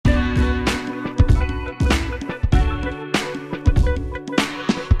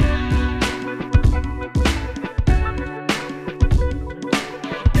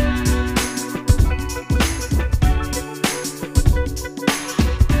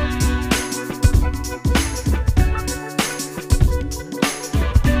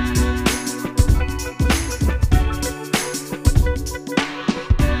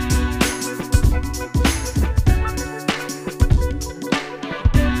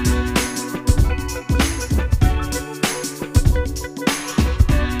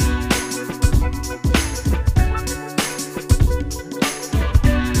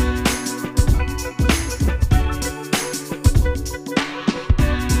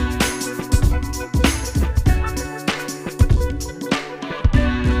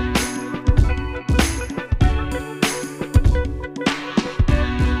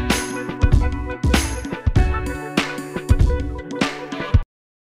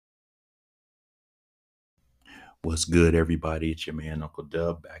What's good, everybody? It's your man, Uncle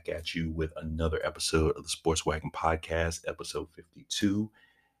Dub, back at you with another episode of the Sports Wagon Podcast, episode 52.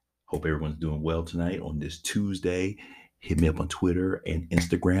 Hope everyone's doing well tonight on this Tuesday. Hit me up on Twitter and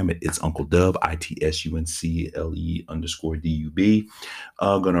Instagram at It's Uncle Dub, ITSUNCLE_DUB.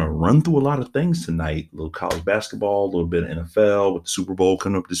 Gonna run through a lot of things tonight. A little college basketball, a little bit of NFL with the Super Bowl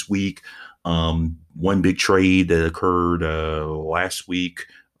coming up this week. One big trade that occurred last week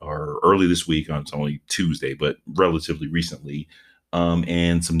or early this week. It's only Tuesday, but relatively recently.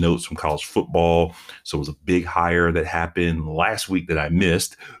 And some notes from college football. So it was a big hire that happened last week that I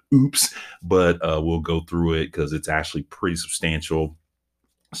missed. Oops. But we'll go through it because it's actually pretty substantial.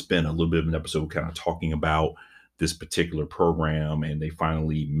 Spent a little bit of an episode kind of talking about this particular program, and they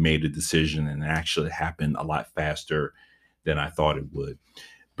finally made a decision, and it actually happened a lot faster than I thought it would.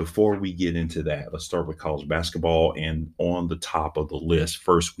 Before we get into that, let's start with college basketball. And on the top of the list,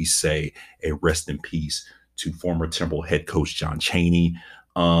 first we say a rest in peace to former Temple head coach John Chaney.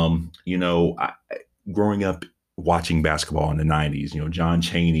 Growing up watching basketball in the 90s, John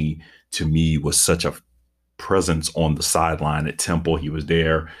Chaney to me was such a presence on the sideline at Temple. He was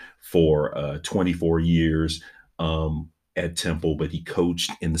there for 24 years at Temple, but he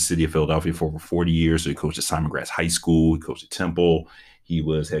coached in the city of Philadelphia for over 40 years. So he coached at Simon Gratz High School. He coached at Temple. He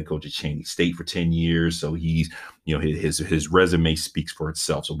was head coach at Cheney State for 10 years. So he's, his resume speaks for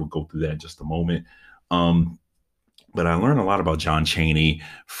itself. So we'll go through that in just a moment. But I learned a lot about John Chaney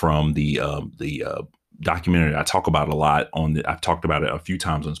from the documentary I talk about a lot I've talked about it a few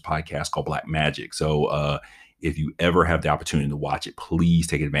times on this podcast called Black Magic. So if you ever have the opportunity to watch it, please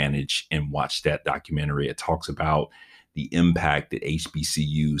take advantage and watch that documentary. It talks about the impact that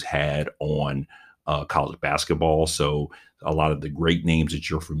HBCUs had on college basketball. So a lot of the great names that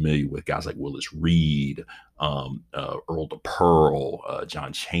you're familiar with, guys like Willis Reed, Earl DePearl,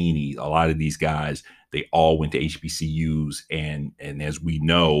 John Chaney, a lot of these guys, they all went to HBCUs. And as we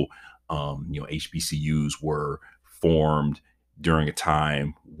know, HBCUs were formed during a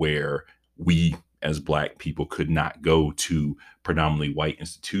time where we as Black people could not go to predominantly white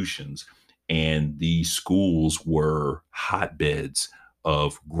institutions. And these schools were hotbeds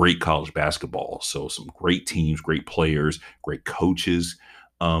of great college basketball. So some great teams, great players, great coaches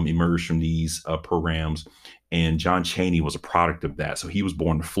emerged from these programs. And John Chaney was a product of that. So he was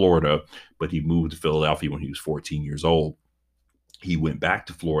born in Florida, but he moved to Philadelphia when he was 14 years old. He went back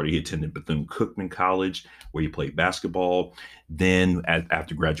to Florida. He attended Bethune-Cookman College, where he played basketball. Then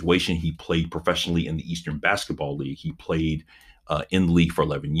after graduation, he played professionally in the Eastern Basketball League. He played in the league for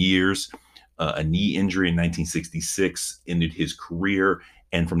 11 years. A knee injury in 1966 ended his career,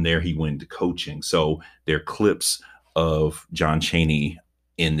 and from there he went into coaching. So there are clips of John Chaney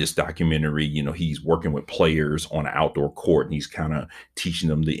in this documentary. He's working with players on an outdoor court, and he's kind of teaching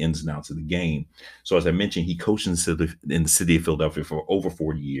them the ins and outs of the game. So as I mentioned, he coached in the city of Philadelphia for over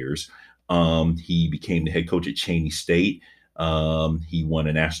 40 years. He became the head coach at Cheney State. He won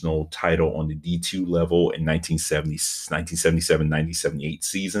a national title on the D2 level in 1977-1978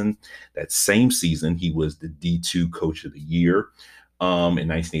 season. That same season, he was the D2 Coach of the Year. In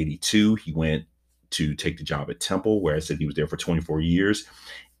 1982, he went to take the job at Temple, where I said he was there for 24 years.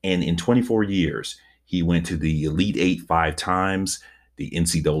 And in 24 years, he went to the Elite Eight 5 times, the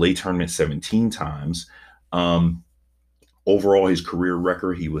NCAA tournament 17 times. Overall, his career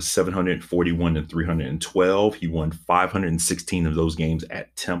record, he was 741-312. He won 516 of those games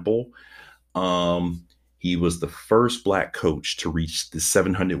at Temple. He was the first Black coach to reach the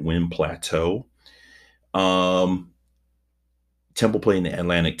 700-win plateau. Temple played in the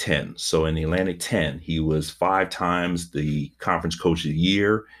Atlantic 10. So in the Atlantic 10, he was 5 times the conference coach of the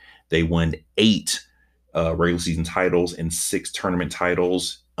year. They won 8 regular season titles and 6 tournament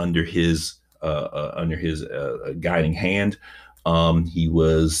titles under his guiding hand. He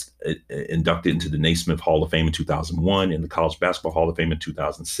was inducted into the Naismith Hall of Fame in 2001 and the College Basketball Hall of Fame in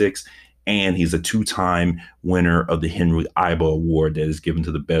 2006. And he's a 2-time winner of the Henry Iba Award that is given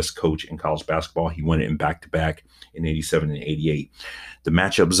to the best coach in college basketball. He won it in back-to-back in 87 and 88. The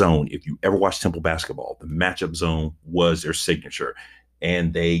matchup zone, if you ever watched Temple basketball, the matchup zone was their signature.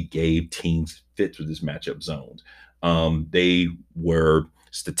 And they gave teams fits with this matchup zone. They were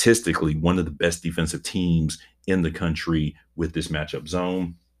statistically one of the best defensive teams in the country with this matchup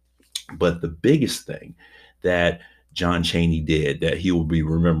zone. But the biggest thing that John Chaney did that he will be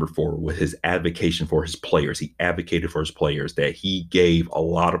remembered for was his advocacy for his players. He advocated for his players, that he gave a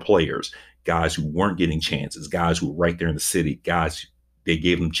lot of players, guys who weren't getting chances, guys who were right there in the city, guys, they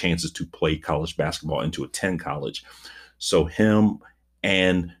gave them chances to play college basketball and to attend college. So him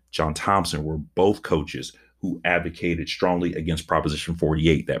and John Thompson were both coaches who advocated strongly against Proposition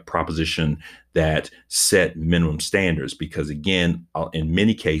 48, that proposition that set minimum standards. Because again, in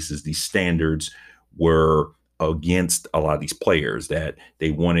many cases, these standards were against a lot of these players, that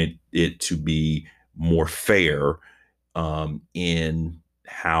they wanted it to be more fair in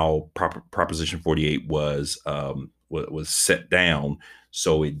how Proposition 48 was set down.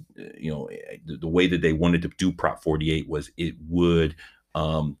 So it, the way that they wanted to do Prop 48 was it would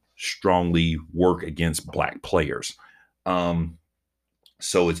strongly work against Black players.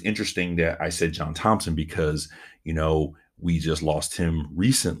 So it's interesting that I said John Thompson because, we just lost him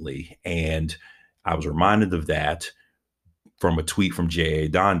recently. And I was reminded of that from a tweet from J.A.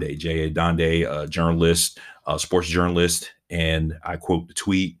 Donde. J.A. Donde, a journalist, a sports journalist. And I quote the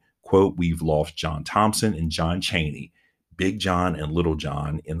tweet, quote, "We've lost John Thompson and John Chaney, Big John and Little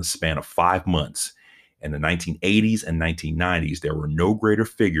John, in the span of 5 months. In the 1980s and 1990s, there were no greater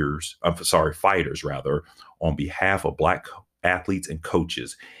fighters rather, on behalf of Black athletes and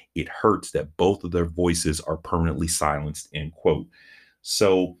coaches. It hurts that both of their voices are permanently silenced," end quote.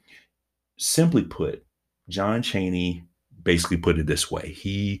 So simply put, John Chaney basically put it this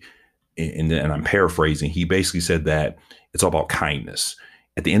way. And I'm paraphrasing, he basically said that it's all about kindness.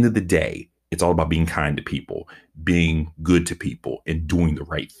 At the end of the day, it's all about being kind to people, being good to people, and doing the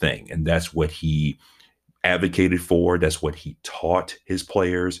right thing. And that's what he advocated for. That's what he taught his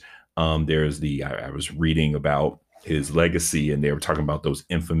players. I was reading about his legacy, and they were talking about those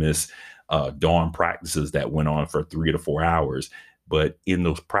infamous dawn practices that went on for 3 to 4 hours. But in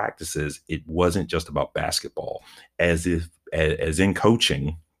those practices, it wasn't just about basketball. As in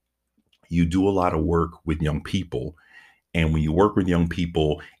coaching, you do a lot of work with young people. And when you work with young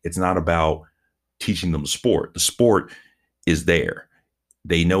people, it's not about teaching them sport. The sport is there.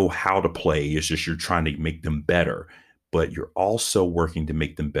 They know how to play. It's just you're trying to make them better. But you're also working to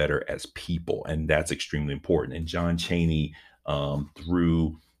make them better as people. And that's extremely important. And John Chaney,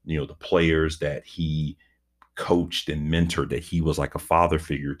 through the players that he coached and mentored, that he was like a father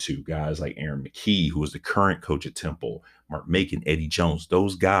figure to, guys like Aaron McKee, who was the current coach at Temple, Mark Macon, Eddie Jones,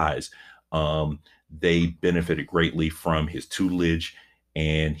 those guys, they benefited greatly from his tutelage,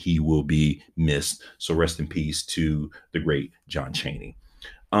 and he will be missed. So rest in peace to the great John Chaney.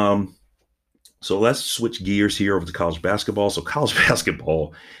 So let's switch gears here over to college basketball. So college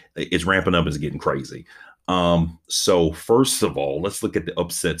basketball is ramping up, is getting crazy. So first of all, let's look at the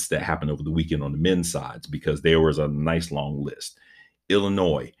upsets that happened over the weekend on the men's sides, because there was a nice long list.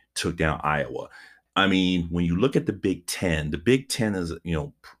 Illinois took down Iowa. I mean, when you look at the Big Ten is,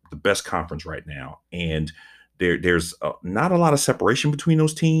 the best conference right now. And there's not a lot of separation between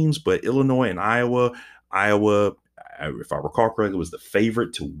those teams, but Illinois and Iowa, if I recall correctly, was the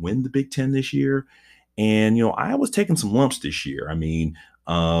favorite to win the Big Ten this year. And, Iowa's taking some lumps this year. I mean,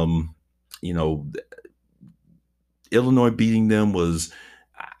 Illinois beating them was,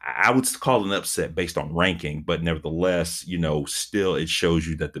 I would call it an upset based on ranking, but nevertheless, still it shows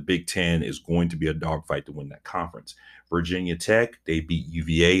you that the Big Ten is going to be a dogfight to win that conference. Virginia Tech, they beat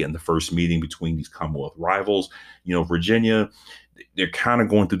UVA in the first meeting between these Commonwealth rivals. Virginia, they're kind of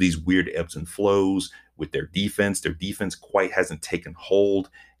going through these weird ebbs and flows with their defense. Their defense quite hasn't taken hold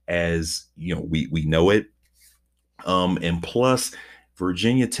as, we know it. And plus,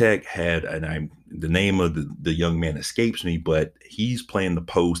 Virginia Tech had, the name of the young man escapes me, but he's playing the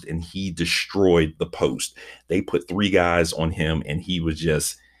post and he destroyed the post. They put 3 guys on him and he was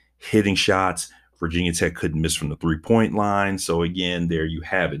just hitting shots. Virginia Tech couldn't miss from the 3-point line. So again, there you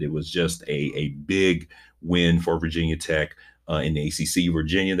have it. It was just a big win for Virginia Tech in the ACC.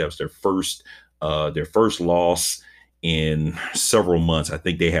 Virginia, that was their first loss in several months. I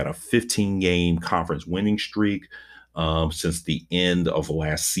think they had a 15-game conference winning streak since the end of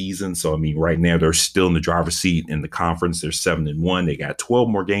last season. So, I mean, right now they're still in the driver's seat in the conference. They're 7-1. They got 12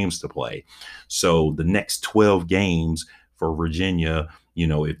 more games to play. So the next 12 games for Virginia,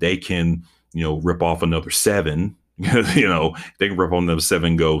 if they can, rip off another 7, if they can rip on another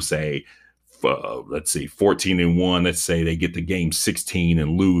 7, go say, let's see, 14-1. Let's say they get to game 16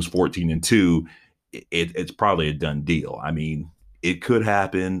 and lose 14-2. It's probably a done deal. I mean, it could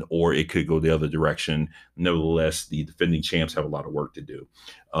happen or it could go the other direction. Nevertheless, the defending champs have a lot of work to do.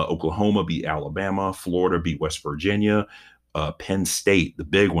 Oklahoma beat Alabama. Florida beat West Virginia. Penn State, the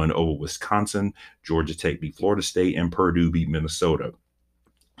big one, over Wisconsin. Georgia Tech beat Florida State, and Purdue beat Minnesota.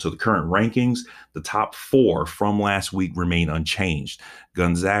 So the current rankings, the top 4 from last week remain unchanged.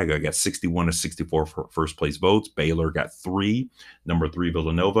 Gonzaga got 61 to 64 first place votes. Baylor got 3, number 3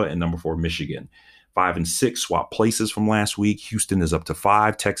 Villanova, and number 4 Michigan. 5 and 6 swap places from last week. Houston is up to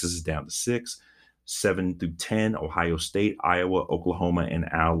 5. Texas is down to 6. 7 through 10, Ohio State, Iowa, Oklahoma, and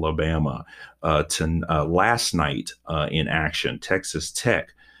Alabama. Last night in action, Texas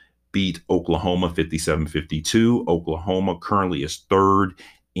Tech beat Oklahoma 57-52. Oklahoma currently is third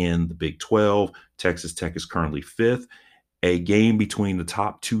in the Big 12. Texas Tech is currently fifth. A game between the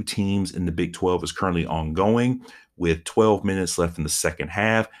top two teams in the Big 12 is currently ongoing with 12 minutes left in the second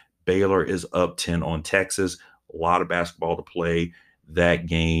half. Baylor is up 10 on Texas. A lot of basketball to play that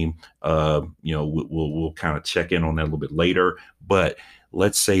game. We'll kind of check in on that a little bit later. But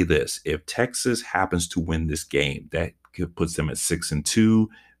let's say this: if Texas happens to win this game, that puts them at 6-2.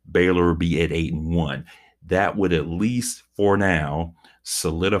 Baylor would be at 8-1. That would, at least for now,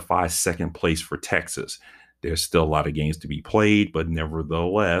 solidify second place for Texas. There's still a lot of games to be played, but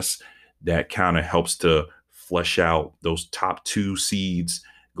nevertheless, that kind of helps to flesh out those top two seeds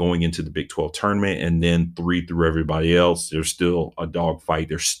going into the Big 12 tournament, and then 3 through everybody else. There's still a dogfight.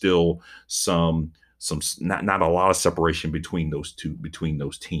 There's still some not a lot of separation between those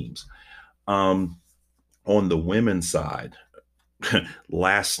teams. On the women's side,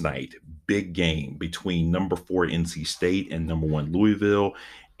 last night, big game between number 4 NC State and number 1 Louisville.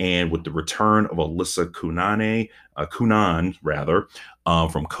 And with the return of Alyssa Cunan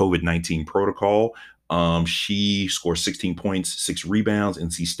from COVID-19 protocol, she scored 16 points, 6 rebounds.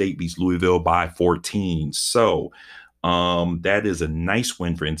 NC State beats Louisville by 14. So that is a nice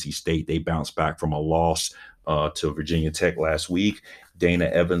win for NC State. They bounced back from a loss to Virginia Tech last week. Dana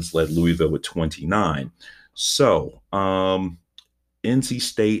Evans led Louisville with 29. So NC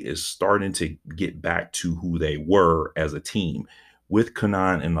State is starting to get back to who they were as a team. With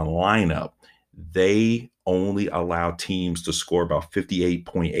Cunan in the lineup, they only allow teams to score about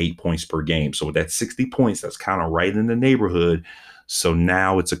 58.8 points per game. So with that 60 points, that's kind of right in the neighborhood. So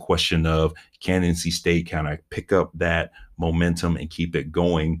now it's a question of, can NC State kind of pick up that momentum and keep it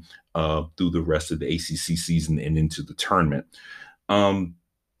going through the rest of the ACC season and into the tournament.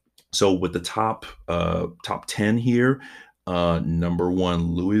 So with the top 10 here, number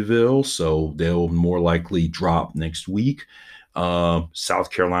 1 Louisville, so they'll more likely drop next week. South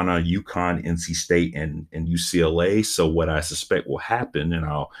Carolina, UConn, NC State, and UCLA. So what I suspect will happen, and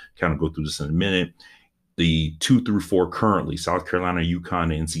I'll kind of go through this in a minute, the 2 through 4 currently, South Carolina,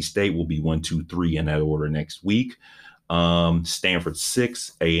 UConn, and NC State will be 1, 2, 3 in that order next week. Stanford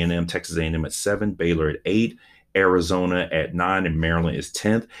 6, A&M, Texas A&M at 7, Baylor at 8, Arizona at 9, and Maryland is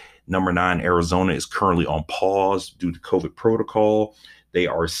 10th. Number 9, Arizona, is currently on pause due to COVID protocol. They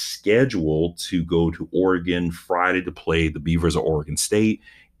are scheduled to go to Oregon Friday to play the Beavers of Oregon State,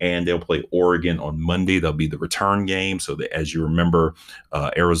 and they'll play Oregon on Monday. That'll be the return game. So that, as you remember,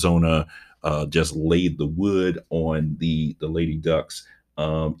 Arizona just laid the wood on the Lady Ducks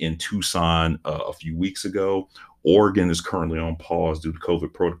in Tucson a few weeks ago. Oregon is currently on pause due to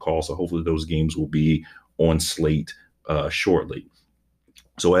COVID protocol, so hopefully those games will be on slate shortly.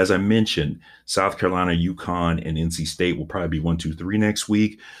 So as I mentioned, South Carolina, UConn, and NC State will probably be 1, 2, 3 next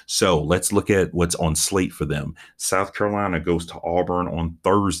week. So let's look at what's on slate for them. South Carolina goes to Auburn on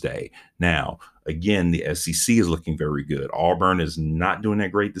Thursday. Now, again, the SEC is looking very good. Auburn is not doing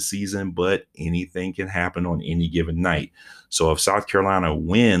that great this season, but anything can happen on any given night. So if South Carolina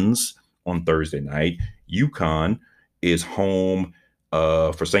wins on Thursday night, UConn is home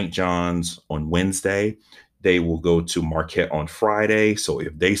for St. John's on Wednesday. They will go to Marquette on Friday. So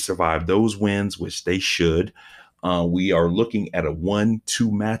if they survive those wins, which they should, we are looking at a 1-2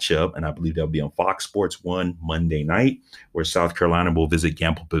 matchup, and I believe that'll be on Fox Sports 1 Monday night, where South Carolina will visit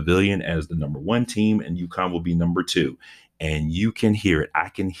Gamble Pavilion as the number 1 team, and UConn will be number 2. And you can hear it. I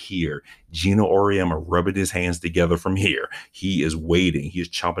can hear Gino Auriemma rubbing his hands together from here. He is waiting. He is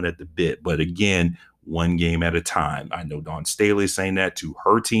chomping at the bit. But again, one game at a time. I know Dawn Staley is saying that to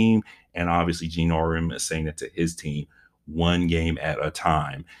her team, and obviously Gino Auriemma is saying that to his team, one game at a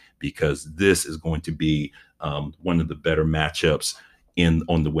time, because this is going to be one of the better matchups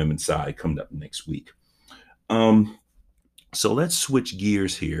on the women's side coming up next week. So let's switch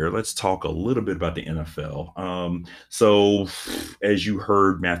gears here. Let's talk a little bit about the NFL. So as you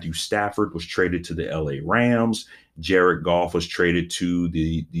heard, Matthew Stafford was traded to the LA Rams. Jared Goff was traded to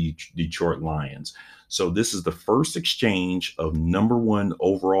the Detroit Lions. So this is the first exchange of number 1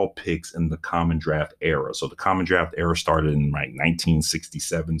 overall picks in the common draft era. So the common draft era started in like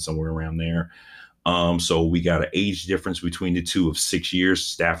 1967, somewhere around there. So we got an age difference between the two of 6 years.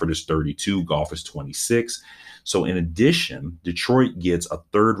 Stafford is 32, Goff is 26. So in addition, Detroit gets a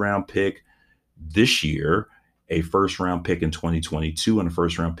 3rd-round pick this year, a 1st-round pick in 2022, and a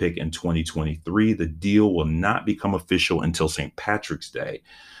 1st-round pick in 2023. The deal will not become official until St. Patrick's Day.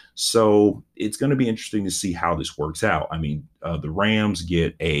 So it's going to be interesting to see how this works out. I mean, the Rams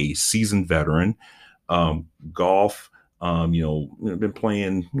get a seasoned veteran Golf, been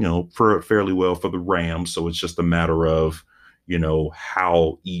playing, for fairly well for the Rams. So it's just a matter of,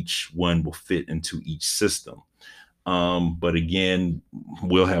 how each one will fit into each system. But again,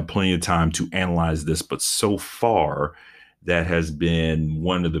 we'll have plenty of time to analyze this. But so far, that has been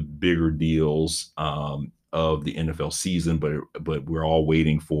one of the bigger deals of the NFL season. But we're all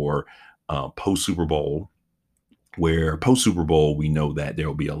waiting for post Super Bowl, where post Super Bowl, we know that there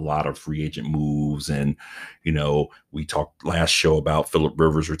will be a lot of free agent moves. And, we talked last show about Phillip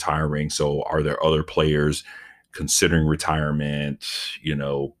Rivers retiring. So are there other players considering retirement,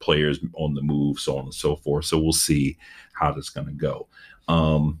 players on the move, so on and so forth. So we'll see how that's going to go.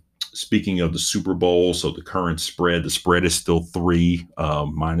 Speaking of the Super Bowl, so the current spread, the spread is still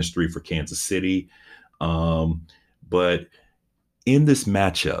 -3 for Kansas City. But in this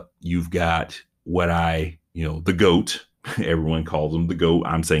matchup, you've got the GOAT, everyone calls him the GOAT.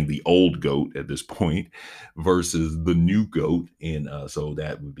 I'm saying the old GOAT at this point versus the new GOAT. And so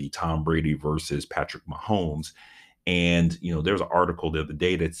that would be Tom Brady versus Patrick Mahomes. And, there's an article the other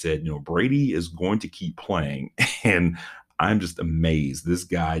day that said, Brady is going to keep playing. And I'm just amazed. This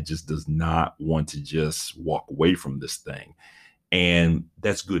guy just does not want to just walk away from this thing. And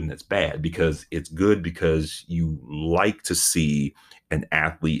that's good and that's bad, because it's good because you like to see an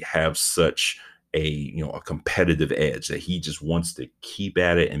athlete have such a competitive edge that he just wants to keep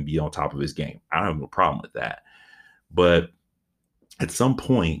at it and be on top of his game. I don't have no problem with that. But at some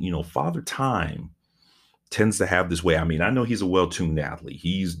point, Father Time tends to have this way. I mean, I know he's a well-tuned athlete.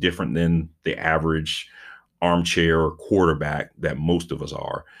 He's different than the average armchair quarterback that most of us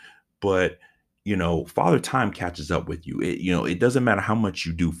are. But, Father Time catches up with you. It doesn't matter how much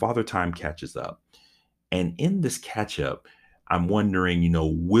you do. Father Time catches up. And in this catch up, I'm wondering,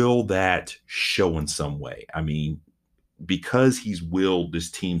 will that show in some way? I mean, because he's willed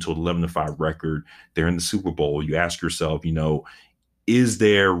this team to an 11-5 record, they're in the Super Bowl. You ask yourself, is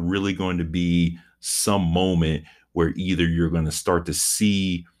there really going to be some moment where either you're going to start to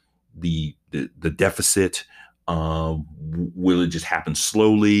see the deficit? Will it just happen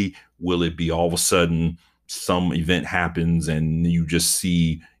slowly? Will it be all of a sudden some event happens and you just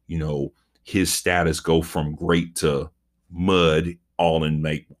see, his status go from great to mud all in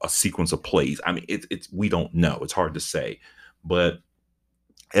like a sequence of plays? I mean, it's we don't know. It's hard to say, but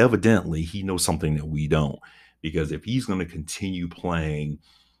evidently he knows something that we don't, because if he's going to continue playing,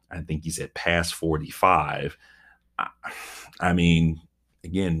 I think he said past 45. I mean,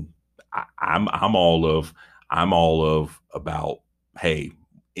 again, I'm all of about, hey,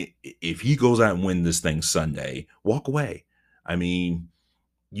 if he goes out and win this thing Sunday, walk away. I mean,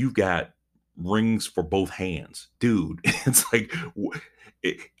 you've got rings for both hands, dude. It's like,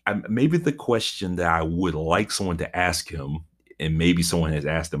 maybe the question that I would like someone to ask him, and maybe someone has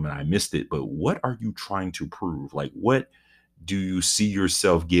asked him and I missed it, but what are you trying to prove? Like, what do you see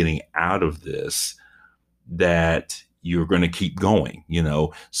yourself getting out of this that you're going to keep going?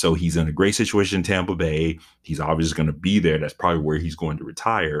 So he's in a great situation in Tampa Bay. He's obviously going to be there. That's probably where he's going to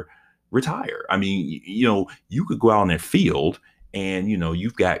retire. I mean, you could go out on that field and,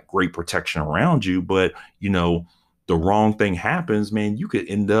 you've got great protection around you, but, the wrong thing happens, man, you could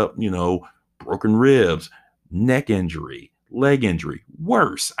end up, broken ribs, neck injury, leg injury,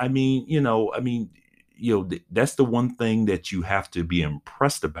 worse. I mean, that's the one thing that you have to be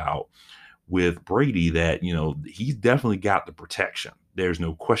impressed about with Brady, that, he's definitely got the protection. There's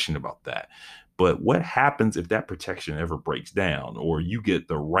no question about that. But what happens if that protection ever breaks down, or you get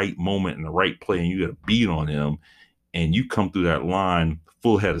the right moment and the right play and you get a beat on him and you come through that line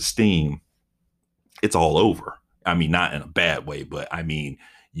full head of steam? It's all over. I mean, not in a bad way, but I mean,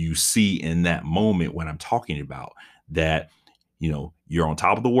 you see in that moment when I'm talking about that, you're on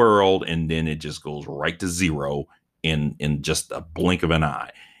top of the world and then it just goes right to zero in just a blink of an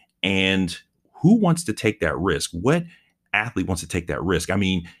eye. And who wants to take that risk? What athlete wants to take that risk? I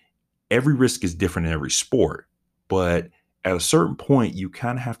mean, every risk is different in every sport, but at a certain point, you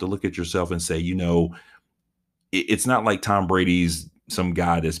kind of have to look at yourself and say, it's not like Tom Brady's some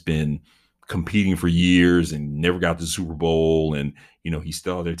guy that's been competing for years and never got to the Super Bowl. And, he's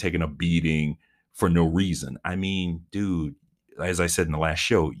still out there taking a beating for no reason. I mean, dude, as I said in the last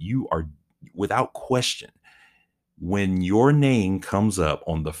show, you are, without question, when your name comes up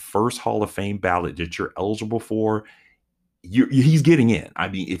on the first Hall of Fame ballot that you're eligible for, he's getting in. I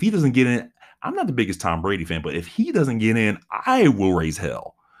mean, if he doesn't get in, I'm not the biggest Tom Brady fan, but if he doesn't get in, I will raise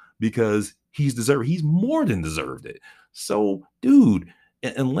hell, because he's more than deserved it. So, dude,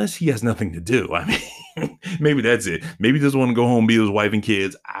 unless he has nothing to do. I mean, maybe that's it. Maybe he just want to go home, be with his wife and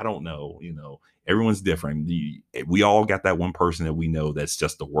kids. I don't know. Everyone's different. We all got that one person that we know that's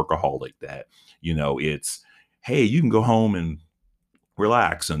just a workaholic that, it's, hey, you can go home and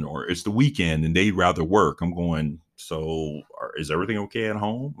relax, or it's the weekend and they'd rather work. I'm going, so is everything okay at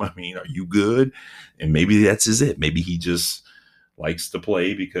home? I mean, are you good? And maybe that's is it. Maybe he just likes to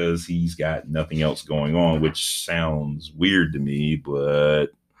play because he's got nothing else going on, which sounds weird to me, but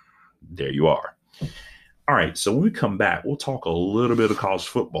there you are. All right. So when we come back, we'll talk a little bit of college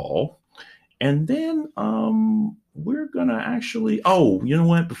football. And then we're going to actually, oh, you know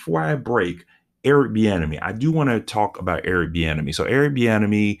what? Before I break, Eric Bienemy. I do want to talk about Eric Bienemy. So Eric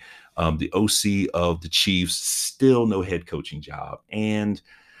Bienemy, the OC of the Chiefs, still no head coaching job. And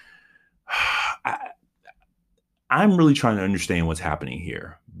I'm really trying to understand what's happening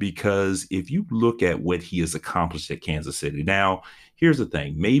here, because if you look at what he has accomplished at Kansas City, now, here's the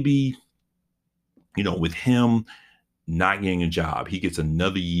thing. Maybe, with him not getting a job, he gets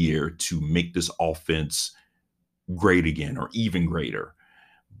another year to make this offense great again or even greater.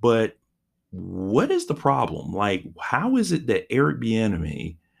 But what is the problem? Like, how is it that Eric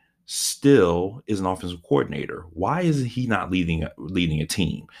Bieniemy still is an offensive coordinator? Why is he not leading a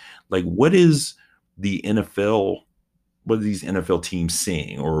team? Like, what is the NFL? What are these NFL teams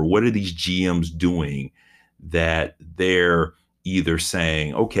seeing, or what are these GMs doing that they're either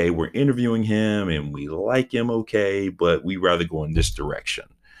saying, okay, we're interviewing him and we like him, okay, but we rather go in this direction?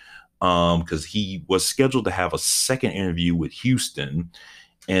 Because he was scheduled to have a second interview with Houston,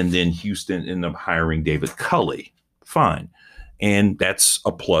 and then Houston ended up hiring David Culley. Fine. And that's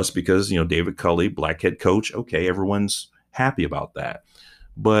a plus because, David Culley, black head coach, okay, everyone's happy about that.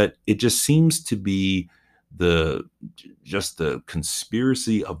 But it just seems to be the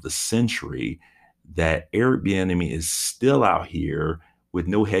conspiracy of the century that Eric Bieniemy is still out here with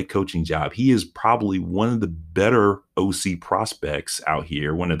no head coaching job. He is probably one of the better OC prospects out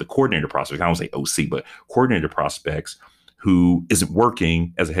here, one of the coordinator prospects. I don't say OC, but coordinator prospects who isn't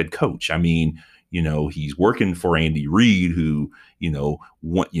working as a head coach. I mean, he's working for Andy Reid, who,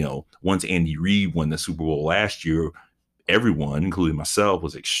 once Andy Reid won the Super Bowl last year, everyone, including myself,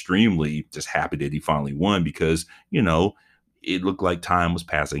 was extremely just happy that he finally won because, it looked like time was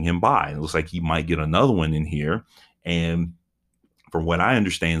passing him by. It looks like he might get another one in here. And from what I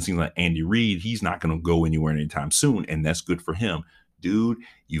understand, it seems like Andy Reid, he's not going to go anywhere anytime soon. And that's good for him. Dude,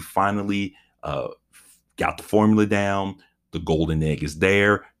 you finally got the formula down. The golden egg is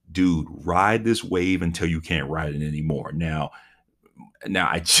there. Dude, ride this wave until you can't ride it anymore. Now,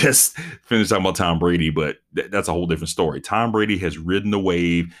 I just finished talking about Tom Brady, but that's a whole different story. Tom Brady has ridden the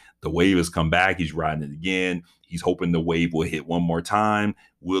wave. The wave has come back. He's riding it again. He's hoping the wave will hit one more time.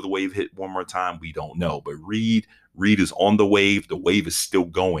 Will the wave hit one more time? We don't know. But Reid is on the wave. The wave is still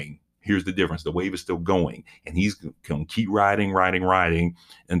going. Here's the difference. The wave is still going. And he's going to keep riding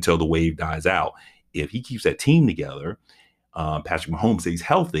until the wave dies out. If he keeps that team together, Patrick Mahomes stays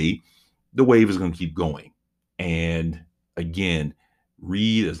healthy, the wave is going to keep going. And again,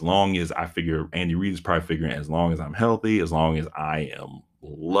 Reid, as long as I figure, Andy Reid is probably figuring, as long as I'm healthy, as long as I am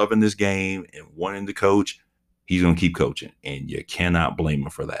loving this game and wanting to coach, he's going to keep coaching. And you cannot blame him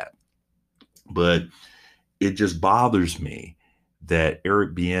for that. But it just bothers me that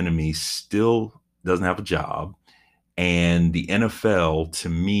Eric Bieniemy still doesn't have a job. And the NFL, to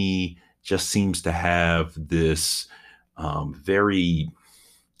me, just seems to have this very,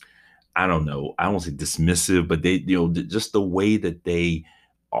 I don't know, I won't say dismissive, but they, just the way that they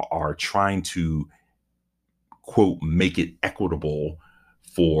are trying to, quote, make it equitable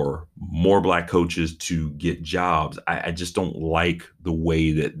for more black coaches to get jobs. I just don't like the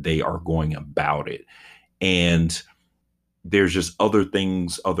way that they are going about it. And there's just other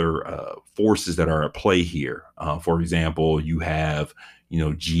things, other forces that are at play here. For example, you have,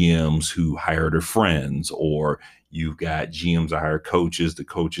 GMs who hire their friends, or you've got GMs that hire coaches. The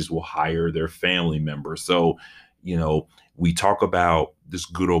coaches will hire their family members. So, we talk about this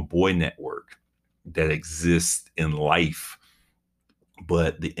good old boy network that exists in life.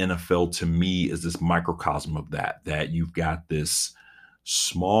 But the NFL, to me, is this microcosm of that you've got this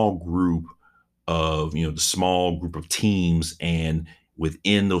small group of, the small group of teams. And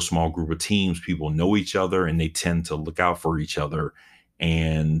within those small group of teams, people know each other and they tend to look out for each other.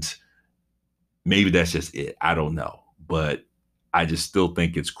 And maybe that's just it. I don't know. But I just still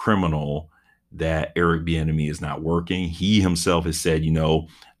think it's criminal that Eric Bieniemy is not working. He himself has said,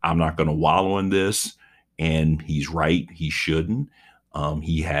 I'm not going to wallow in this. And he's right. He shouldn't.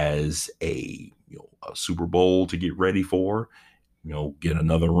 He has a Super Bowl to get ready for, get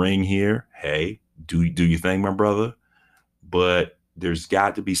another ring here. Hey, do your thing, my brother. But there's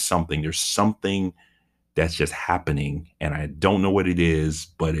got to be something. There's something that's just happening, and I don't know what it is,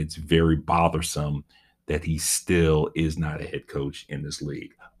 but it's very bothersome that he still is not a head coach in this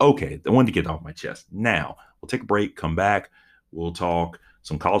league. Okay, I wanted to get off my chest. Now we'll take a break, come back, we'll talk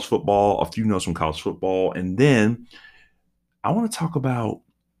some college football, a few notes from college football, and then I want to talk about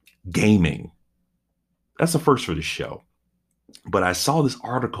gaming. That's the first for the show. But I saw this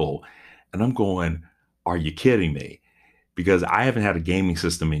article and I'm going, are you kidding me? Because I haven't had a gaming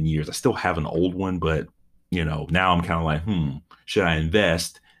system in years. I still have an old one, but now I'm kind of like, should I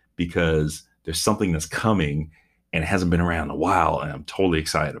invest? Because there's something that's coming and it hasn't been around in a while, and I'm totally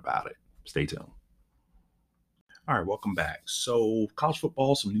excited about it. Stay tuned. All right, welcome back. So, college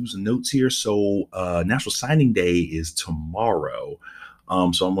football, some news and notes here. So, National Signing Day is tomorrow.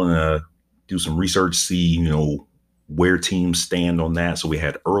 So I'm gonna do some research, see where teams stand on that. So we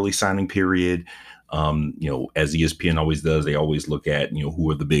had early signing period. As ESPN always does, they always look at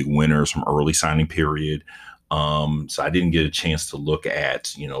who are the big winners from early signing period. So I didn't get a chance to look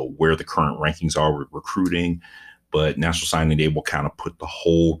at where the current rankings are with recruiting. But National Signing Day will kind of put the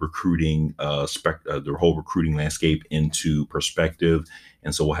whole recruiting the whole recruiting landscape into perspective,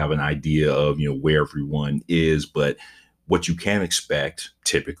 and so we'll have an idea of where everyone is. But what you can expect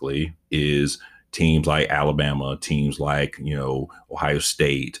typically is teams like Alabama, teams like Ohio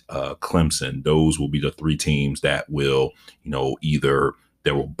State, Clemson. Those will be the three teams that will either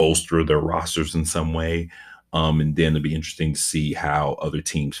that will bolster their rosters in some way, and then it'll be interesting to see how other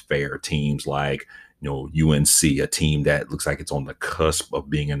teams fare. Teams like UNC, a team that looks like it's on the cusp of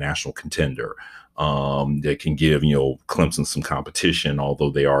being a national contender, that can give, Clemson some competition, although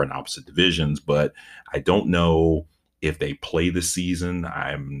they are in opposite divisions. But I don't know if they play this season.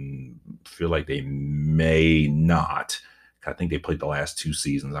 I feel like they may not. I think they played the last 2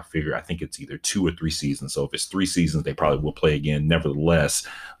 seasons. I think it's either 2 or 3 seasons. So if it's 3 seasons, they probably will play again. Nevertheless,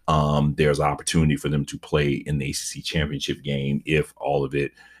 there's an opportunity for them to play in the ACC championship game if all of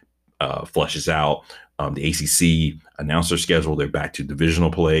it flushes out. The ACC announced their schedule. They're back to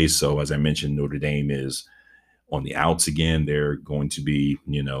divisional play. So as I mentioned, Notre Dame is on the outs again. They're going to be,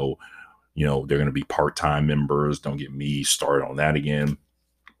 they're going to be part-time members. Don't get me started on that again.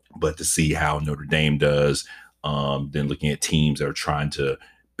 But to see how Notre Dame does, then looking at teams that are trying to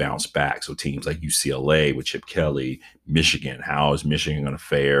bounce back. So teams like UCLA with Chip Kelly, Michigan. How is Michigan going to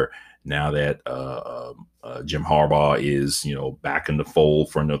fare now that Jim Harbaugh is, back in the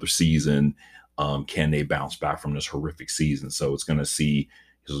fold for another season? Can they bounce back from this horrific season? So it's going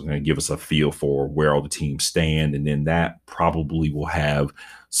to give us a feel for where all the teams stand. And then that probably will have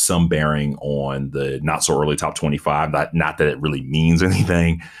some bearing on the not so early top 25. Not that it really means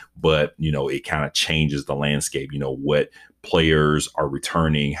anything, but, it kind of changes the landscape, what players are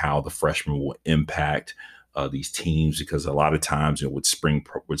returning, how the freshmen will impact these teams, because a lot of times, with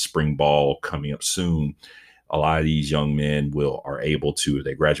spring ball coming up soon, a lot of these young men are able to, if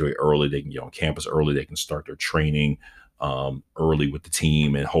they graduate early, they can get on campus early, they can start their training early with the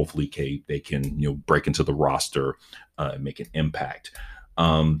team, and hopefully they can break into the roster and make an impact.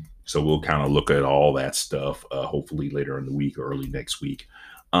 So we'll kind of look at all that stuff hopefully later in the week or early next week.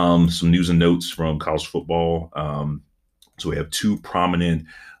 Some news and notes from college football. So we have 2 prominent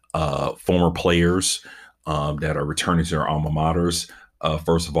former players that are returning to their alma maters.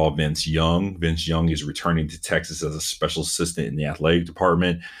 First of all, Vince Young. Vince Young is returning to Texas as a special assistant in the athletic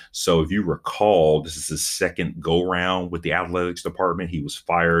department. So if you recall, this is his second go-round with the athletics department. He was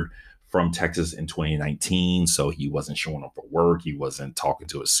fired from Texas in 2019, so he wasn't showing up for work. He wasn't talking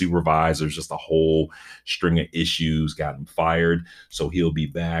to his supervisors. Just a whole string of issues got him fired. So he'll be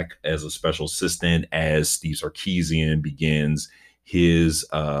back as a special assistant as Steve Sarkisian begins his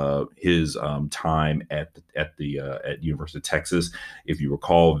time at University of Texas. If you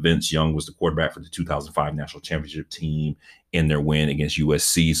recall, Vince Young was the quarterback for the 2005 national championship team in their win against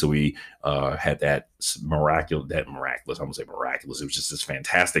USC. So we had that miraculous. I'm gonna say miraculous. It was just this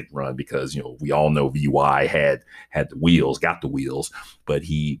fantastic run because we all know VY had the wheels, got the wheels, but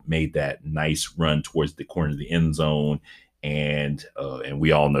he made that nice run towards the corner of the end zone. And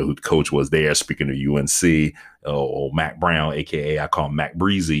we all know who the coach was there. Speaking of UNC, Mac Brown, aka I call him Mac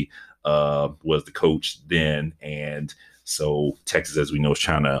Breezy, was the coach then. And so Texas, as we know, is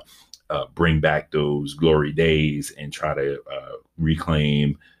trying to bring back those glory days and try to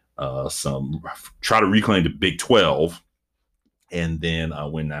reclaim the Big 12, and then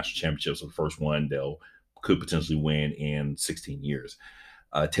win national championships. So the first one could potentially win in 16 years.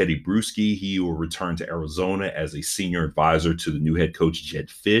 Teddy Bruschi, he will return to Arizona as a senior advisor to the new head coach, Jedd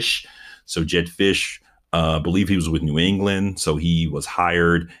Fisch. So Jedd Fisch, I believe he was with New England. So he was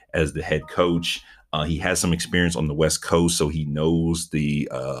hired as the head coach. He has some experience on the West Coast, so he knows the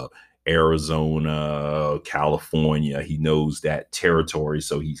Arizona, California. He knows that territory,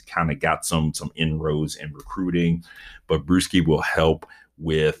 so he's kind of got some inroads in recruiting. But Bruschi will help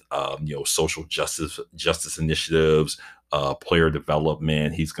with social justice initiatives, player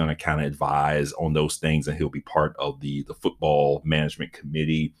development. He's going to kind of advise on those things, and he'll be part of the football management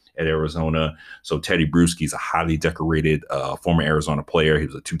committee at Arizona. So Teddy Bruschi is a highly decorated former Arizona player. He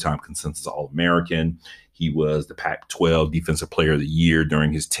was a two-time consensus All-American. He was the Pac-12 Defensive Player of the Year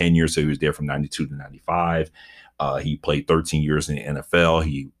during his tenure, so he was there from 92 to 95. He played 13 years in the NFL.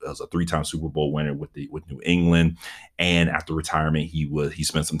 He was a three-time Super Bowl winner with New England. And after retirement, he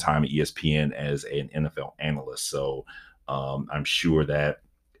spent some time at ESPN as an NFL analyst. So I'm sure that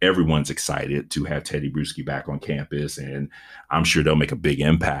everyone's excited to have Teddy Bruschi back on campus, and I'm sure they'll make a big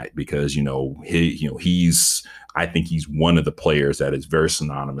impact because I think he's one of the players that is very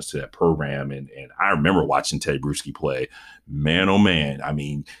synonymous to that program. And I remember watching Teddy Bruschi play. Man, oh man! I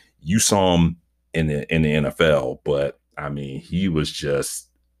mean, you saw him in the NFL, but I mean, he was just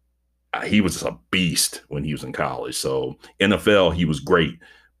a beast when he was in college. So NFL, he was great,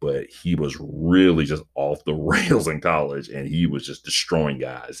 but he was really just off the rails in college, and he was just destroying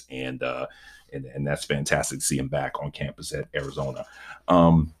guys. And that's fantastic to see him back on campus at Arizona.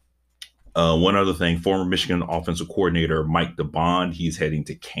 One other thing, former Michigan offensive coordinator Mike DeBond, he's heading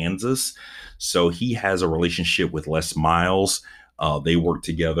to Kansas. So he has a relationship with Les Miles. They worked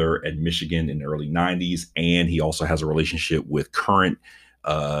together at Michigan in the early 90s, and he also has a relationship with current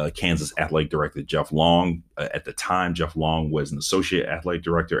Kansas athletic director Jeff Long. At the time, Jeff Long was an associate athletic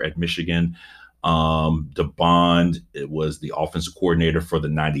director at Michigan. DeBond was the offensive coordinator for the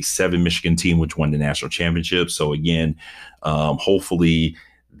 97 Michigan team, which won the national championship. So again, hopefully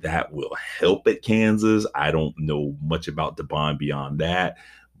that will help at Kansas. I don't know much about DeBond beyond that,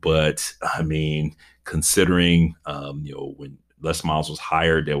 but I mean, considering, when Les Miles was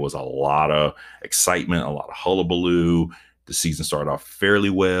hired, there was a lot of excitement, a lot of hullabaloo. The season started off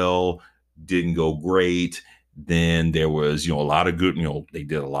fairly well, didn't go great. Then there was, a lot of good, they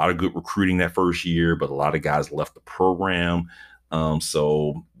did a lot of good recruiting that first year, but a lot of guys left the program.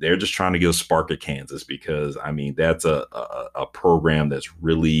 So they're just trying to get a spark at Kansas because, I mean, that's a program that's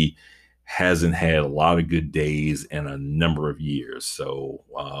really hasn't had a lot of good days in a number of years. So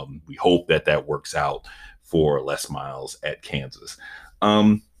we hope that works out for Les Miles at Kansas.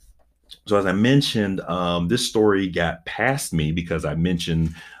 So as I mentioned, this story got past me because I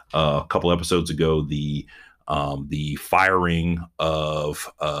mentioned a couple episodes ago the firing of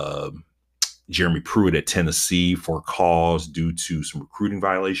Jeremy Pruitt at Tennessee for cause due to some recruiting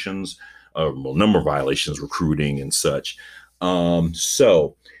violations, number of violations, recruiting and such.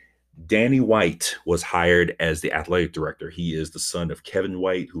 So Danny White was hired as the athletic director. He is the son of Kevin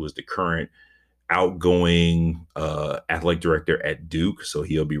White, who is the current outgoing athletic director at Duke. So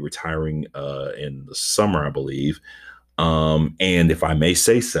he'll be retiring in the summer, I believe. And if I may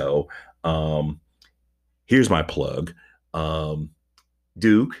say so, here's my plug.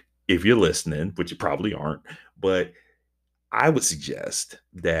 Duke, if you're listening, which you probably aren't, but I would suggest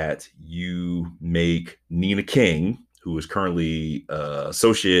that you make Nina King, who is currently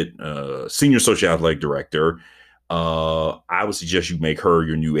senior associate athletic director. I would suggest you make her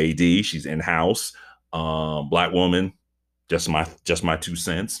your new AD. She's in-house, Black woman. Just my 2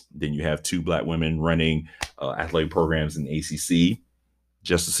 cents. Then you have 2 Black women running athletic programs in the ACC.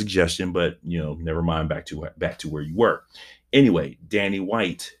 Just a suggestion, but never mind. Back to where you were. Anyway, Danny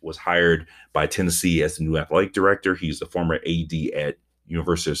White was hired by Tennessee as the new athletic director. He's the former AD at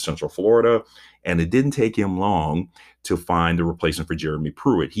University of Central Florida, and it didn't take him long to find a replacement for Jeremy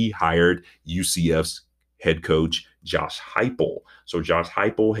Pruitt. He hired UCF's head coach Josh Heupel. So Josh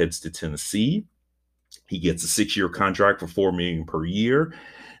Heupel heads to Tennessee. He gets a 6-year contract for $4 million per year.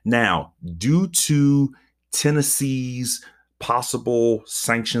 Now, due to Tennessee's possible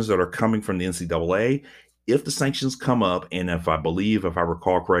sanctions that are coming from the NCAA, if the sanctions come up, and if I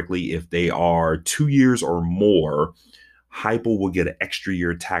recall correctly, if they are 2 years or more, Heupel will get an extra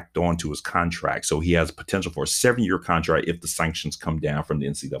year tacked on to his contract. So he has potential for a 7-year contract if the sanctions come down from the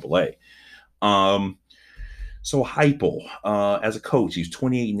NCAA. So Heupel, as a coach, he's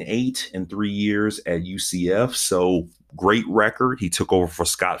 28-8 in 3 years at UCF. So great record. He took over for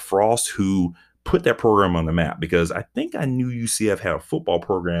Scott Frost, who put that program on the map, because I think I knew UCF had a football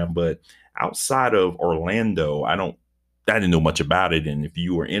program, but outside of Orlando, I didn't know much about it. And if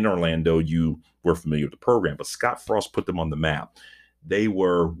you were in Orlando, you were familiar with the program, but Scott Frost put them on the map. They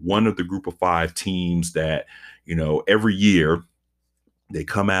were one of the group of 5 teams that, every year they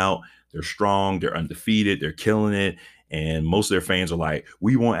come out, they're strong, they're undefeated, they're killing it. And most of their fans are like,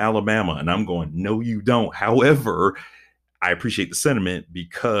 we want Alabama. And I'm going, no, you don't. However, I appreciate the sentiment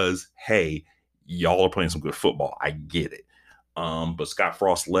because, hey, y'all are playing some good football. I get it. But Scott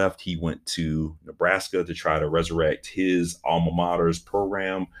Frost left. He went to Nebraska to try to resurrect his alma mater's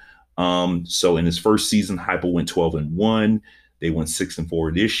program. So in his first season, Heupel went 12-1. They went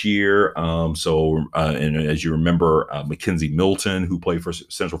 6-4 this year. And as you remember, Mackenzie Milton, who played for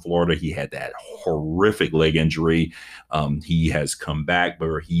Central Florida, he had that horrific leg injury. He has come back,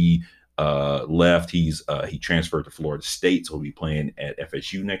 but he left. He transferred to Florida State, so he'll be playing at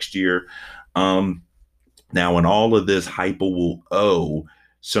FSU next year. Now, in all of this, Heupel will owe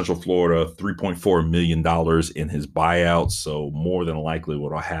Central Florida $3.4 million in his buyout. So more than likely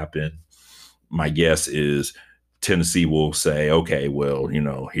what will happen, my guess is Tennessee will say, okay, well,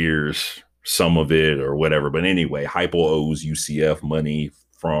 here's some of it or whatever. But anyway, Heupel owes UCF money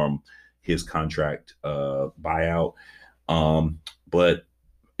from his contract buyout. But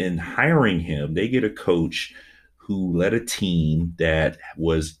in hiring him, they get a coach who led a team that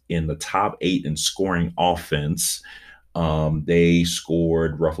was in the top 8 in scoring offense. They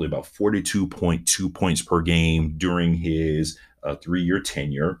scored roughly about 42.2 points per game during his 3-year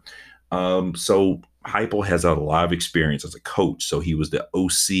tenure. So Heupel has a lot of experience as a coach. So he was the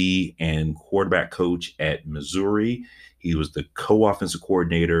OC and quarterback coach at Missouri. He was the co-offensive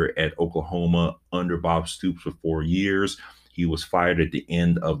coordinator at Oklahoma under Bob Stoops for 4 years. He was fired at the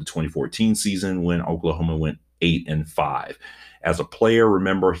end of the 2014 season when Oklahoma went 8-5. As a player,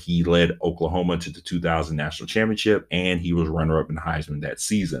 remember, he led Oklahoma to the 2000 national championship, and he was runner-up in Heisman that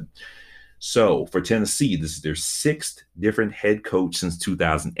season. So for Tennessee, this is their 6th different head coach since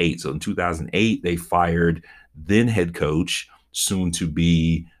 2008. So in 2008, they fired then head coach, soon to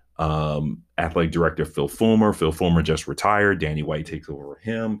be athletic director Phil Fulmer. Phil Fulmer just retired. Danny White takes over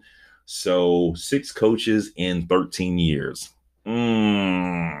him. So 6 coaches in 13 years.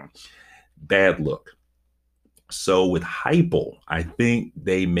 Bad look. So with Heupel, I think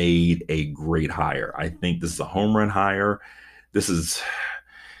they made a great hire. I think this is a home run hire. This is,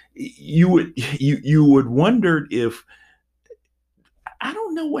 you would wonder if, I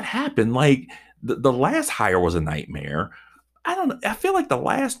don't know what happened. Like the last hire was a nightmare. I don't know. I feel like the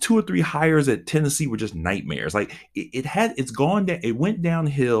last 2 or 3 hires at Tennessee were just nightmares. Like it went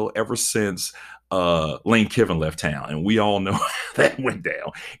downhill ever since Lane Kiffin left town, and we all know that went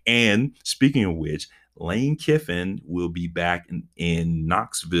down. And speaking of which, Lane Kiffin will be back in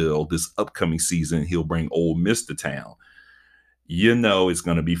Knoxville this upcoming season. He'll bring Ole Miss to town. It's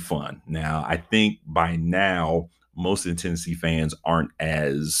going to be fun. Now, I think by now, most of the Tennessee fans aren't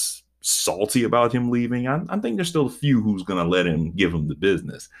as salty about him leaving. I think there's still a few who's going to let him give him the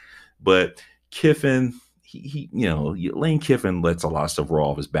business. But Kiffin, Lane Kiffin lets a lot of stuff roll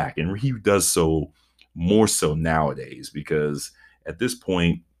off his back, and he does so more so nowadays because at this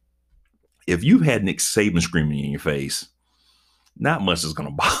point, if you've had Nick Saban screaming in your face, not much is going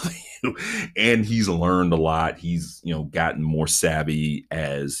to bother you. And he's learned a lot. He's, gotten more savvy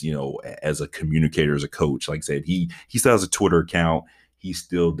as a communicator, as a coach. Like I said, he still has a Twitter account. He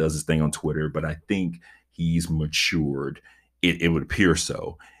still does his thing on Twitter, but I think he's matured. It would appear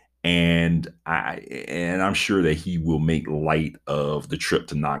so. And I'm sure that he will make light of the trip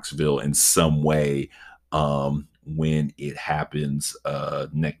to Knoxville in some way when it happens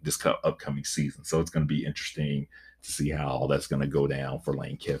this upcoming season. So it's going to be interesting to see how all that's going to go down for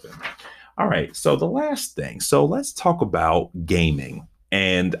Lane Kiffin. All right, so the last thing. So let's talk about gaming.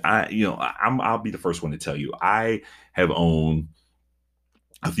 And I'll be the first one to tell you, I have owned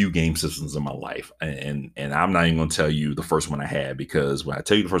a few game systems in my life, and I'm not even going to tell you the first one I had, because when I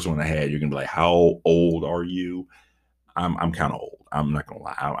tell you the first one I had, you're going to be like, how old are you? I'm kind of old. I'm not going to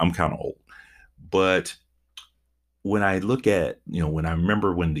lie. I'm kind of old. But when I look at, when I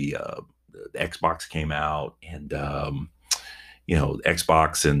remember when the Xbox came out, and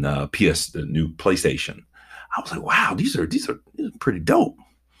Xbox and the new PlayStation, I was like, wow, these are pretty dope.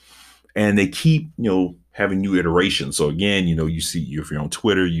 And they keep, having new iterations. So again, you see, if you're on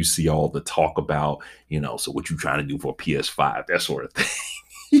Twitter, you see all the talk about, so what you trying to do for a PS5, that sort of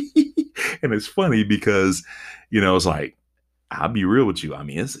thing. And it's funny because, it's like, I'll be real with you. I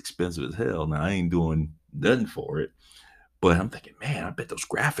mean, it's expensive as hell. Now, I ain't doing nothing for it. But I'm thinking, man, I bet those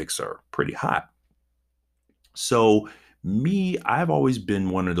graphics are pretty hot. So I've always been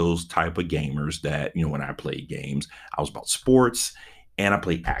one of those type of gamers that, when I play games, I was about sports and I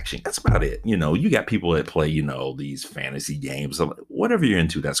play action. That's about it. You got people that play, these fantasy games. So whatever you're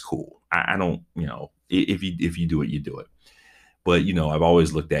into, that's cool. I don't, if you do it, you do it. But, I've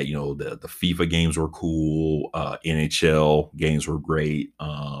always looked at, the FIFA games were cool. NHL games were great.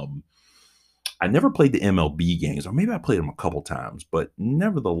 I never played the MLB games, or maybe I played them a couple times, but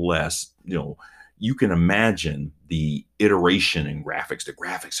nevertheless, you can imagine the iteration in graphics. The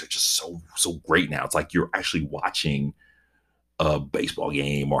graphics are just so great now. It's like you're actually watching a baseball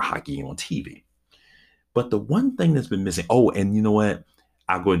game or hockey game on TV. But the one thing that's been missing, oh, and you know what?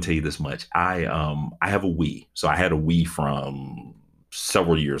 I'll go ahead and tell you this much. I have a Wii. So I had a Wii from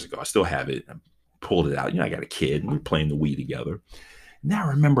several years ago. I still have it. I pulled it out. I got a kid and we're playing the Wii together. Now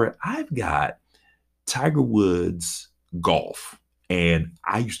remember, I've got Tiger Woods golf. And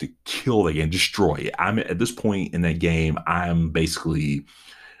I used to kill the game, destroy it. I'm at this point in that game, I've won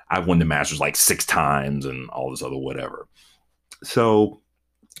the Masters like 6 times and all this other whatever. So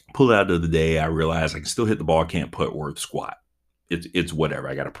pull out the other day, I realized I can still hit the ball, can't put worth squat. It's whatever.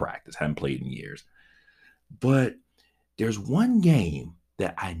 I got to practice. Haven't played in years. But there's one game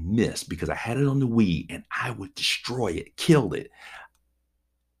that I missed because I had it on the Wii and I would destroy it, killed it.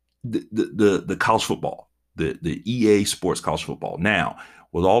 The college football, the EA Sports college football. Now,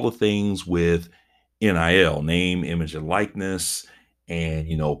 with all the things with NIL, name, image, and likeness, and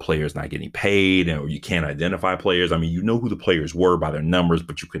players not getting paid, or you can't identify players. I mean, you know who the players were by their numbers,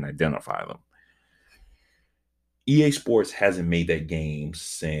 but you couldn't identify them. EA Sports hasn't made that game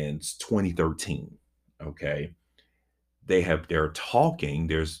since 2013. Okay. They're talking,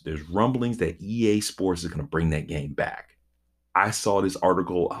 there's rumblings that EA Sports is going to bring that game back. I saw this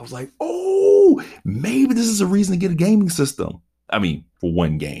article. I was like, oh, maybe this is a reason to get a gaming system. I mean, for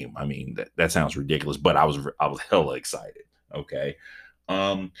one game. I mean, that sounds ridiculous, but I was hella excited. Okay.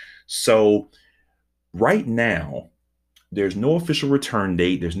 So right now, there's no official return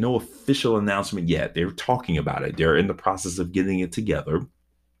date. There's no official announcement yet. They're talking about it. They're in the process of getting it together.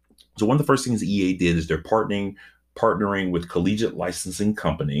 So one of the first things EA did is they're partnering with Collegiate Licensing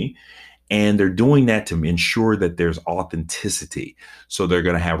Company, and they're doing that to ensure that there's authenticity. So they're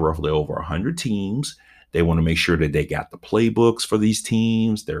going to have roughly over 100 teams. They want to make sure that they got the playbooks for these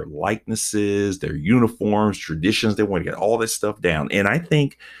teams, their likenesses, their uniforms, traditions. They want to get all this stuff down. And I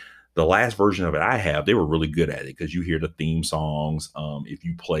think the last version of it I have, they were really good at it because you hear the theme songs. If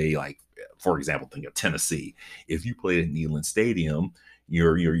you play, like, for example, think of Tennessee. If you play at Neyland Stadium,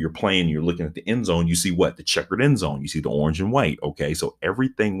 you're playing, you're looking at the end zone, you see what? The checkered end zone. You see the orange and white. Okay, so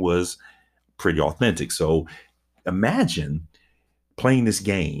everything was pretty authentic. So imagine playing this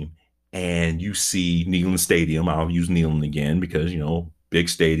game and you see Neyland Stadium. I'll use Neyland again because, big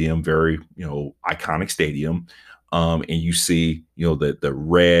stadium, very, iconic stadium. And you see, the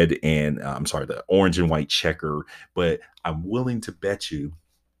red and the orange and white checker. But I'm willing to bet you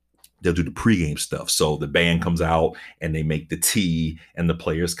they'll do the pregame stuff. So the band comes out and they make the tee and the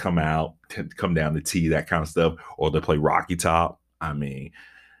players come down the tee, that kind of stuff. Or they play Rocky Top. I mean,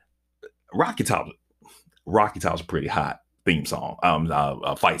 Rocky Top's a pretty hot theme song,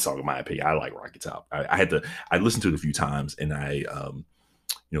 a fight song in my opinion. I like Rocky Top. I listened to it a few times and I,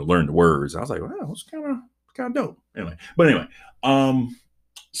 learned the words. I was like, wow, it's kind of dope. Anyway,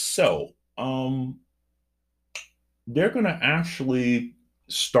 they're going to actually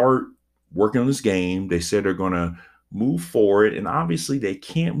start working on this game. They said they're going to move forward, and obviously they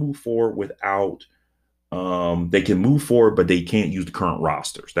can't move forward without, they can move forward, but they can't use the current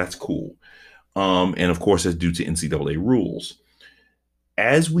rosters. That's cool. And of course, that's due to NCAA rules.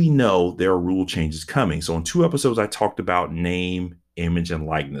 As we know, there are rule changes coming. So in 2 episodes, I talked about name, image, and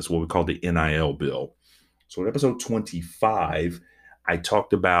likeness, what we call the NIL bill. So in episode 25, I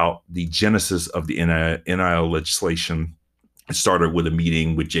talked about the genesis of the NIL legislation. It started with a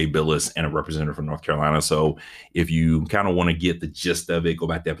meeting with Jay Billis and a representative from North Carolina. So if you kind of want to get the gist of it, go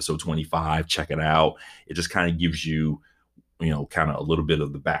back to episode 25, check it out. It just kind of gives you, kind of a little bit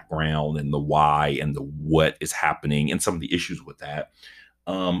of the background and the why and the what is happening and some of the issues with that.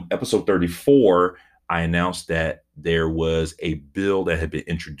 Episode 34, I announced that there was a bill that had been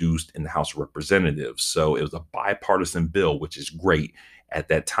introduced in the House of Representatives. So it was a bipartisan bill, which is great. At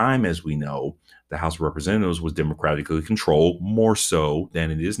that time, as we know, the House of Representatives was democratically controlled, more so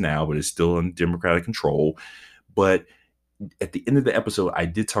than it is now, but it's still in democratic control. But at the end of the episode, I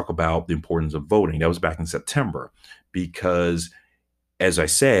did talk about the importance of voting. That was back in September, because as I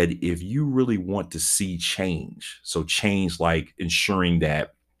said, if you really want to see change, so change like ensuring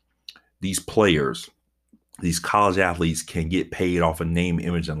that these players, these college athletes can get paid off a name,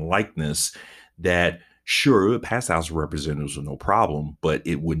 image, and likeness, that sure, it would pass the House of Representatives with no problem, but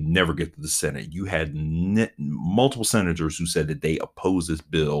it would never get to the Senate. You had multiple senators who said that they oppose this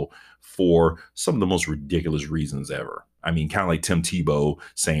bill for some of the most ridiculous reasons ever. I mean, kind of like Tim Tebow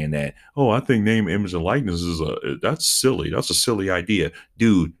saying that, oh, I think name, image, and likeness that's silly. That's a silly idea.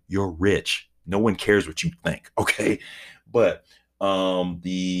 Dude, you're rich. No one cares what you think, okay? But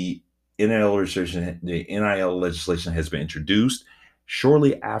the NIL legislation has been introduced.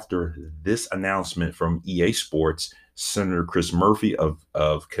 Shortly after this announcement from EA Sports, Senator Chris Murphy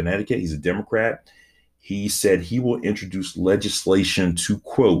of Connecticut, he's a Democrat, he said he will introduce legislation to,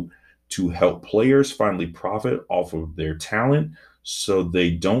 quote, to help players finally profit off of their talent so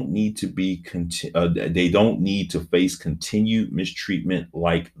they don't need to they don't need to face continued mistreatment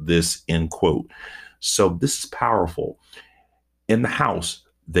like this, end quote. So this is powerful. In the House,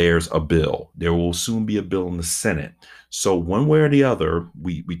 there's a bill. There will soon be a bill in the Senate. So one way or the other,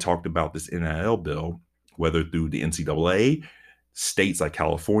 we talked about this NIL bill, whether through the NCAA, states like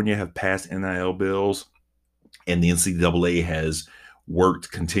California have passed NIL bills, and the NCAA has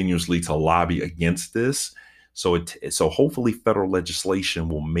worked continuously to lobby against this. So hopefully federal legislation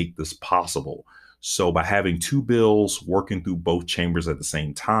will make this possible. So by having two bills working through both chambers at the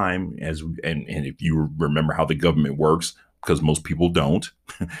same time, and if you remember how the government works, because most people don't,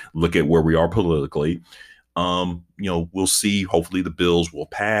 look at where we are politically. We'll see. Hopefully the bills will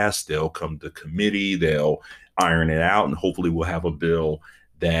pass. They'll come to committee. They'll iron it out, and hopefully we'll have a bill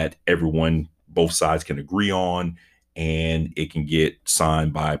that both sides can agree on, and it can get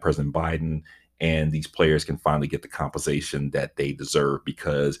signed by President Biden, and these players can finally get the compensation that they deserve.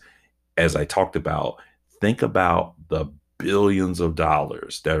 Because, as I talked about, think about the billions of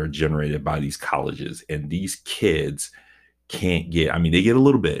dollars that are generated by these colleges, and these kids can't get, I mean, they get a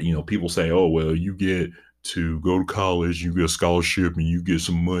little bit, people say, oh, well, you get to go to college, you get a scholarship, and you get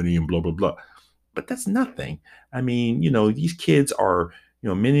some money and blah, blah, blah. But that's nothing. I mean, these kids are,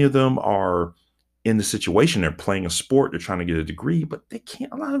 many of them are in the situation, they're playing a sport, they're trying to get a degree, but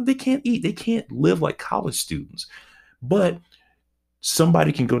a lot of them, they can't eat, they can't live like college students. But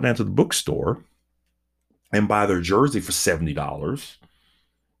somebody can go down to the bookstore and buy their jersey for $70,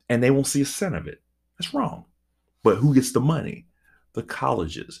 and they won't see a cent of it. That's wrong. But who gets the money? The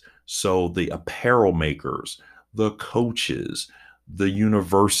colleges. So the apparel makers, the coaches, the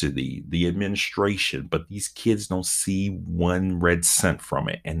university, the administration, but these kids don't see one red cent from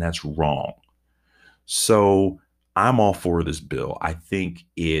it, and that's wrong. So I'm all for this bill. I think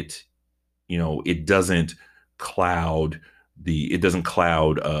it doesn't cloud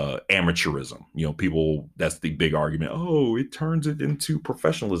amateurism. People, that's the big argument. Oh, it turns it into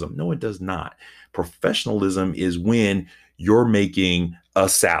professionalism. No, it does not. Professionalism is when you're making a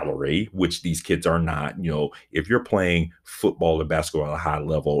salary, which these kids are not. If you're playing football or basketball at a high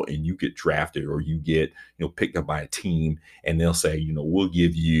level and you get drafted or you get, picked up by a team, and they'll say, we'll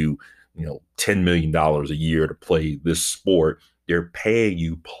give you, $10 million a year to play this sport. They're paying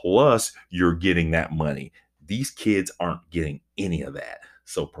you, plus you're getting that money. These kids aren't getting any of that.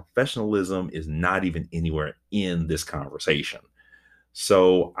 So professionalism is not even anywhere in this conversation.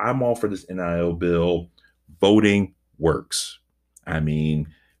 So I'm all for this NIL bill. Voting works. I mean,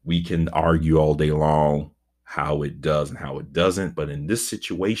 we can argue all day long how it does and how it doesn't. But in this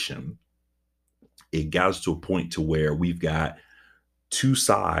situation, it got us to a point to where we've got two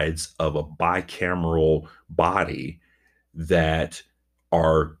sides of a bicameral body that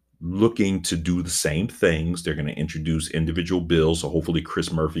are looking to do the same things. They're going to introduce individual bills. So hopefully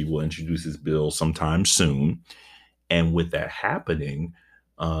Chris Murphy will introduce his bill sometime soon. And with that happening,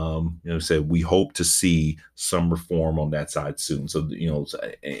 said we hope to see some reform on that side soon. So, and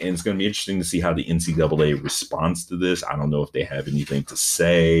it's going to be interesting to see how the NCAA responds to this. I don't know if they have anything to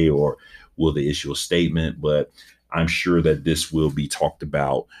say or will they issue a statement, but I'm sure that this will be talked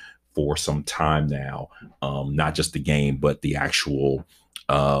about for some time now. Not just the game, but the actual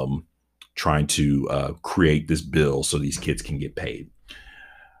trying to create this bill so these kids can get paid.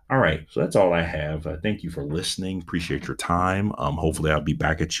 All right, so that's all I have. Thank you for listening. Appreciate your time. Hopefully, I'll be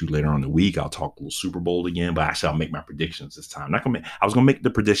back at you later on in the week. I'll talk a little Super Bowl again, but actually, I'll make my predictions this time. I was gonna make the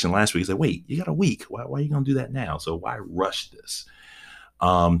prediction last week. I said, wait, you got a week. Why are you gonna do that now? So why rush this?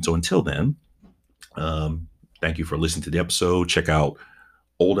 So until then, thank you for listening to the episode. Check out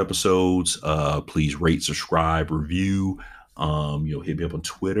old episodes. Please rate, subscribe, review. Hit me up on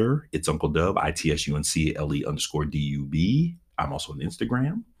Twitter. It's Uncle Dub, ITSUNCLE_DUB. I'm also on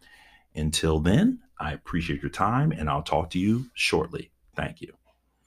Instagram. Until then, I appreciate your time, and I'll talk to you shortly. Thank you.